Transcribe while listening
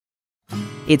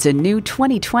It's a new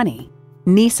 2020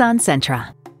 Nissan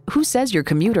Sentra. Who says your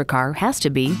commuter car has to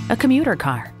be a commuter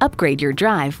car? Upgrade your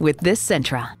drive with this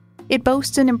Sentra. It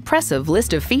boasts an impressive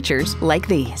list of features like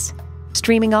these: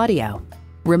 streaming audio,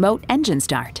 remote engine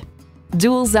start,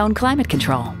 dual zone climate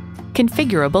control,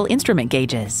 configurable instrument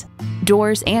gauges,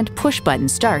 doors and push-button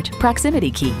start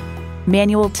proximity key,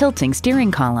 manual tilting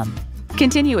steering column,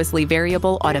 continuously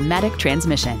variable automatic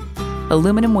transmission,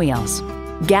 aluminum wheels,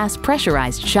 gas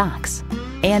pressurized shocks,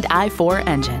 and i4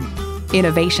 engine.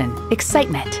 Innovation,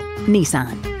 excitement,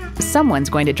 Nissan. Someone's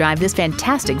going to drive this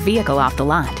fantastic vehicle off the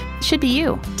lot. Should be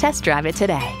you. Test drive it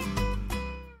today.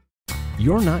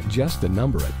 You're not just a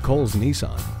number at Cowles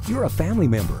Nissan. You're a family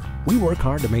member. We work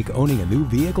hard to make owning a new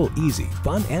vehicle easy,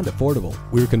 fun, and affordable.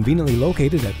 We're conveniently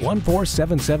located at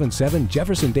 14777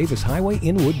 Jefferson Davis Highway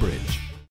in Woodbridge.